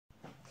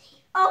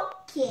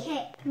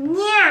Okay.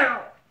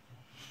 Now.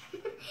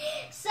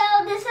 So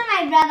this is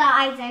my brother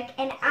Isaac,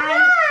 and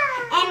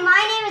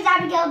my name is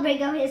Abigail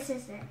Brigo, his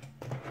sister.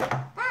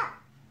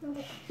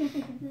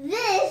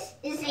 This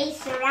is a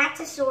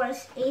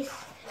ceratosaurus.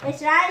 A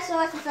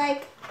ceratosaurus is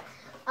like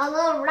a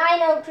little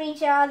rhino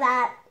creature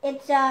that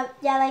it's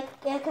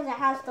because it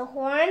has the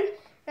horn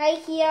right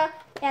here,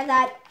 and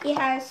that it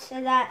has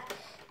that.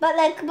 But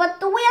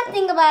the weird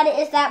thing about it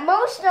is that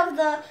most of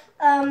the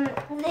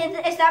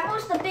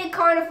big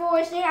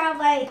carnivores, they have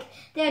like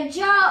their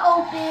jaw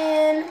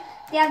open.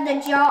 They have the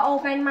jaw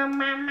open.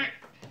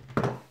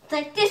 It's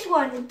like this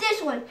one,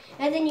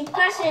 and then you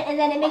press it, and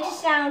then it makes a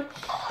sound.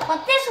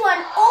 But this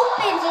one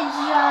opens its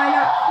jaw,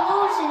 not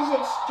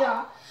closes its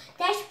jaw.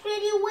 That's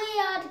pretty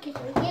weird.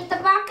 Because here's the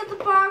back of the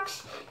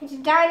box. It's a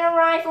dino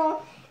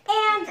rifle.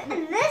 And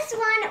this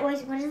one, what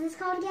is this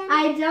called again?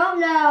 I don't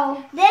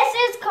know. This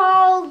is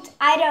called,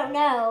 I don't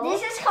know.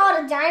 This is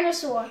called a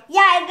dinosaur.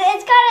 Yeah,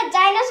 it's called a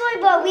dinosaur,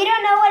 but we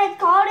don't know what it's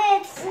called.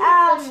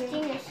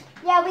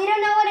 Yeah, we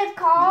don't know what it's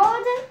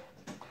called.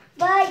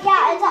 But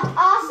yeah, it's an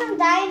awesome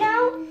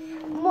dino.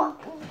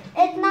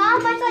 It's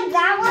not much like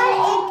that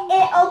one.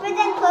 It opens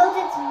and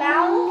closes its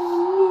mouth.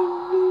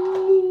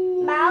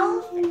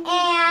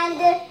 And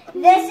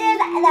this is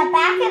the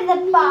back of the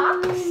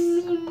box.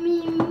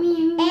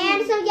 And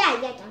so yeah,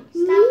 done.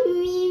 Stop.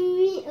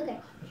 Okay.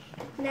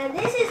 Now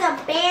this is a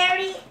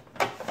berry.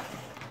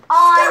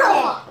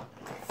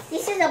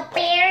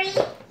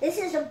 This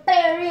is a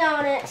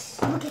baryonix.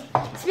 Okay.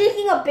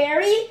 Speaking of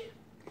berry,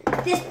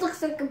 this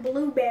looks like a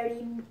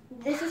blueberry.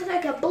 This is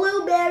like a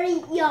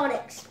blueberry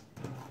onyx.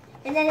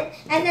 And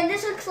then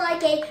this looks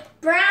like a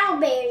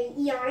brownberry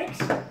onyx.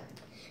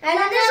 And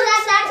then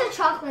that's a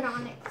chocolate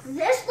onyx.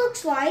 This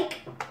looks like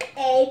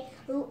a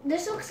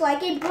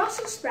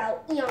Brussels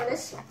sprout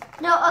onyx.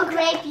 No, a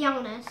grape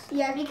onyx.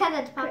 Yeah, because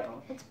it's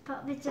purple. It's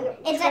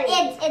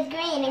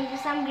green, and for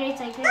some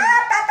grapes are green.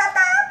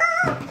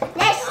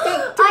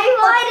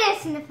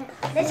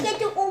 Let's get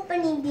to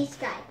opening this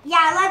guy.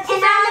 Yeah, let's.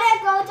 And I'm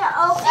gonna go to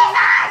open.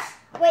 Scissors!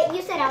 Wait,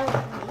 you said I was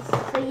opening these,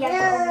 so you have to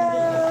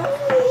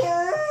open these.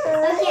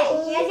 Okay,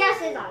 here's your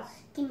scissors.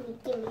 Gimme.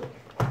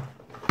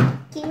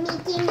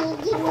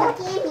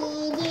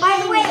 By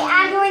the way,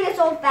 I'm doing this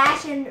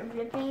old-fashioned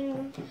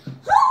ripping.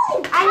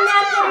 I'm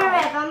not gonna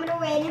rip. I'm gonna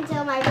wait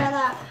until my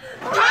brother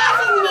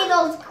passes me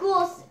those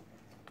cool.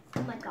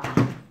 Oh my god.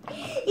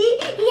 He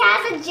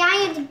has a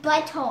giant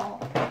butthole.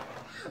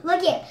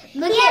 Look it. He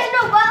has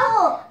no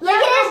butthole. Look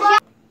at his.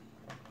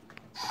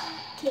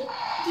 Okay.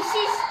 This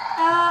is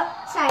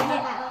sorry.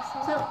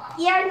 So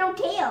he has no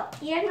tail.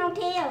 It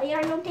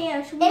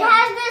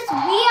has this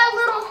weird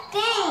little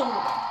thing.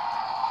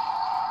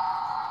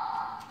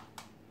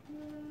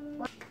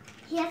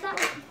 He has that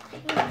one.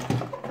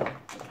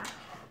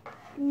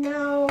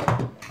 No.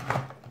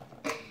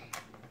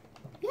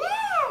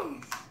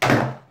 Yes.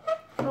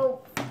 Oh.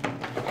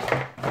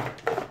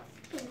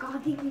 God,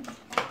 which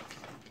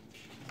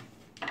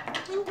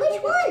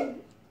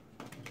one?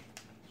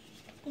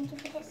 Thank you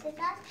for the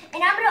scissors. And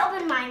I'm gonna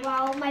open mine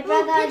while my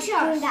brother is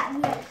doing that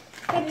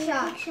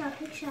weird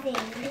picture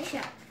thing.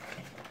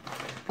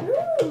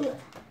 Ooh.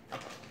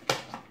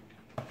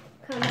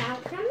 Come out.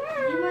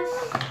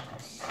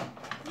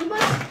 You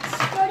must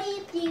study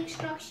the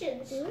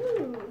instructions.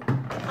 Ooh.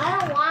 I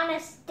don't want to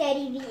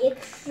study the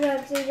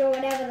instructions or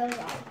whatever those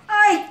are.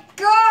 I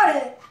got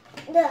it!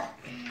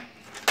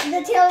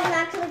 The tail is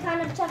actually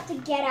kind of tough to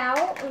get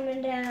out. I'm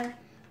going to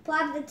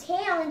plug the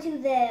tail into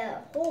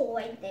the hole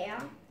right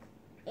there.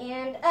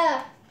 And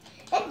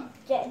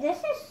this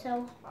is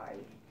so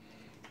hard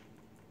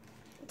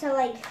to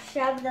like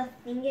shove the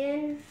thing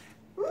in.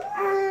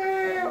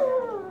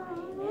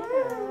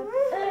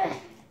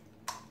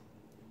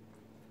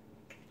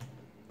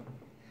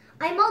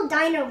 I'm all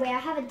dino wear. I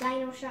have a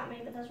dino shot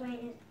maybe, but that's why it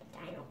is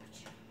dino.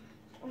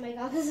 Oh my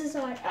god, this is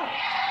so hard. Oh.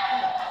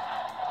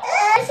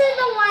 This is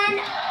the one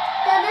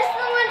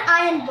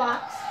I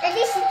unboxed.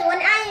 This is the one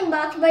I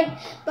unboxed,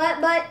 but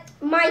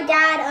my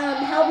dad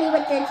helped me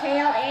with the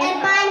tail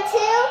and mine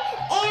too.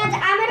 And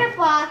I'm gonna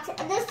box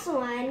this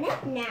one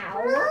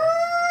now.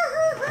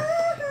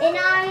 And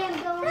I am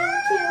going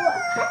to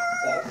cut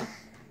this.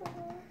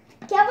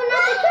 Careful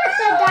not to cut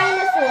the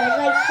dinosaurs,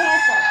 like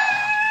careful.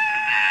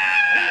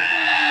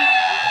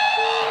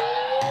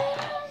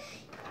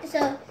 So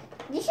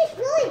this is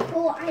really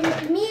cool. I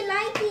me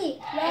like it.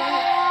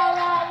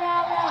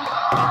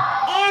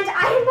 And I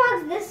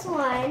unboxed this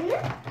one.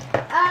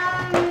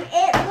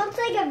 It looks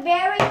like a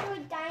very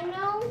good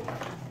dino.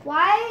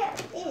 Why?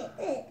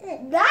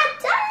 That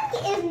tongue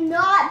is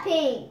not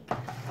pink.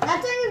 That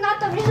tongue is not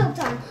the real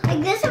tongue.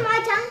 Like this is my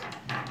tongue.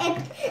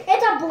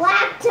 It's a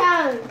black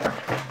tongue.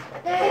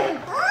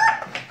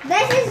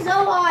 This is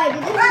so hard.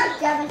 This is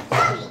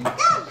devastating.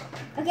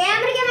 Okay, I'm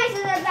gonna get my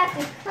scissors back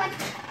to cut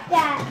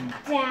that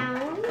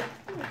down.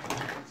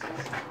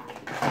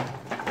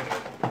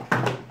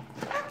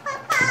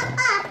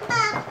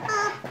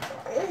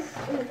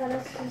 Oh my god,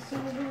 let's see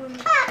what we're doing.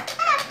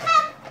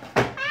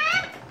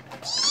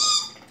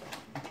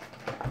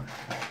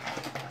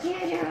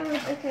 Get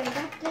Okay,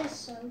 got this.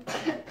 So. You don't eat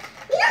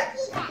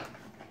that.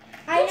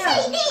 I know. You say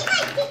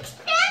like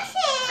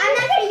instructions. I'm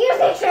not gonna use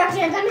the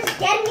instructions. I'm just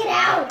getting it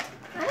out.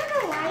 I don't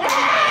know why.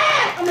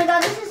 Ah! Oh my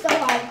god, this is so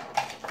hard.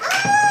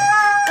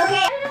 Oh.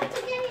 Okay. I don't have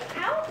to get it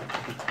out.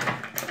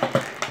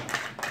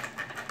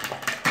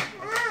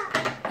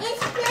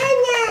 It's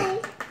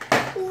finished.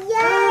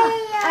 Yay!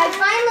 I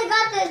finally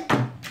got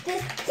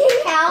this thing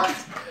out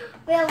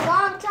for a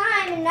long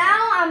time, and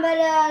now I'm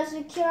gonna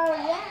secure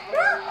that.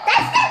 No,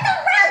 that's not the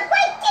right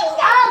way to do.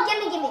 Oh, give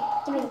me.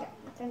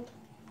 Thank you.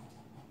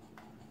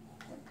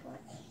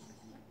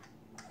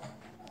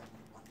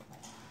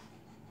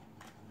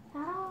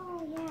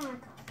 Oh yeah.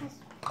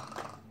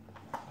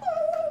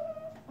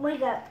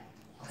 Wake up.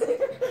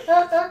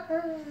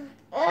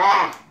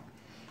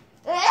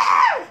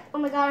 Oh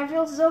my god, I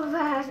feel so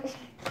bad.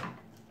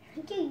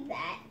 Do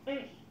that.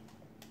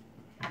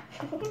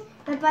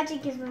 My butt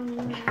cheek is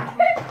moving.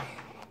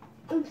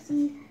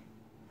 Oopsie.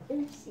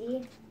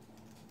 Yay!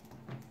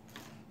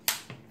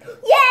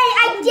 I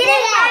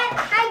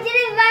did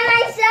it by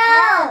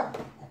myself.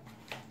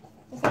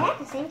 Is that at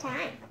the same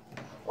time?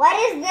 What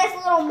is this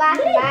little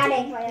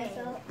mathematics by thing?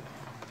 yourself?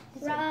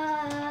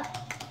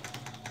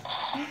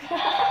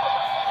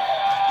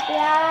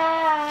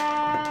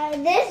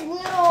 This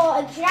little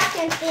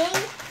extraction thing.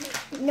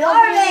 Garbage.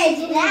 Nobody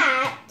did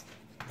that.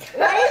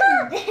 What is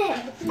this?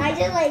 I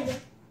just like.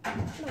 Oh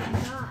my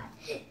god.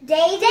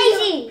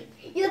 Daisy.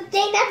 You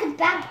think that's a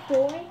bad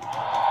boy?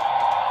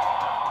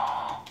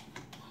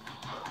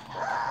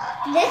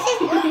 This is.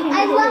 I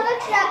love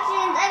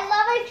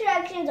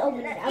instructions.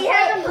 Open it up. It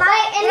has a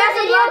black. and It has a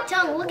video- black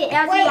tongue. Look, it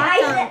has a black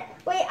tongue.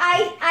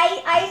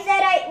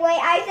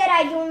 I said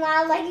I do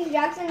not like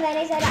instructions, then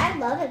I said I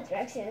love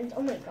instructions.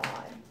 Oh my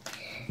god.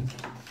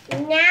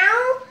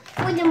 Now,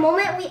 for the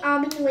moment we all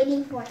been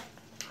waiting for.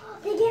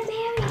 They get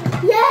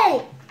married.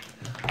 Yay!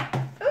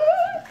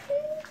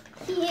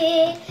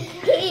 Here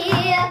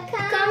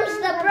comes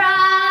the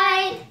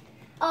bride,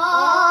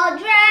 all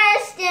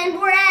dressed in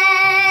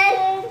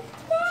red.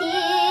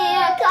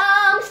 Here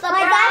comes the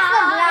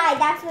bride.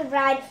 That's the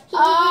bride.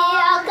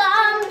 Here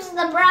comes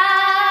the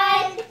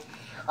bride,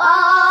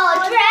 all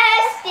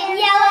dressed in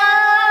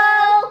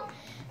yellow.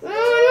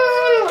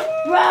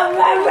 Rah,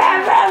 rah, rah,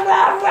 rah,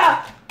 rah, rah.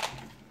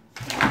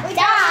 We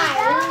died.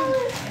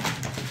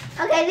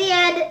 Okay, the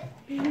end.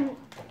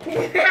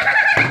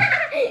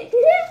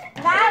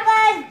 That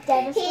was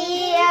devastating.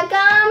 Here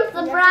comes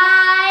the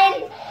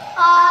bride,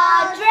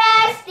 all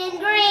dressed in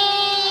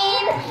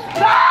green.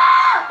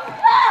 Roll,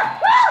 roll,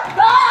 roll,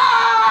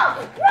 roll,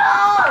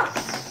 roll.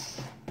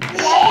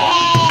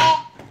 Yeah.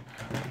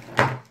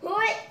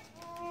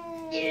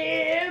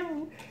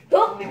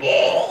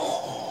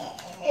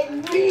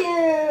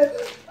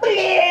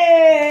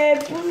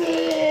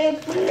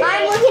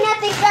 I'm looking at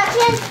the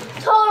instructions.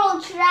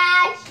 Total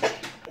trash.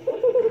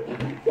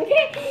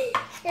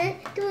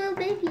 Little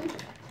baby.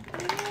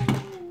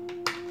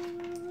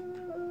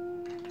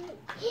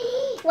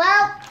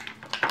 Well,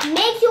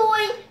 make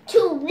sure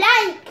to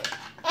like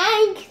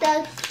and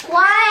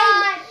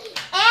subscribe.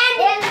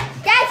 And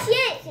that's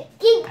it.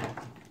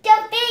 The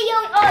video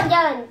all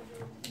done.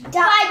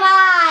 Bye bye.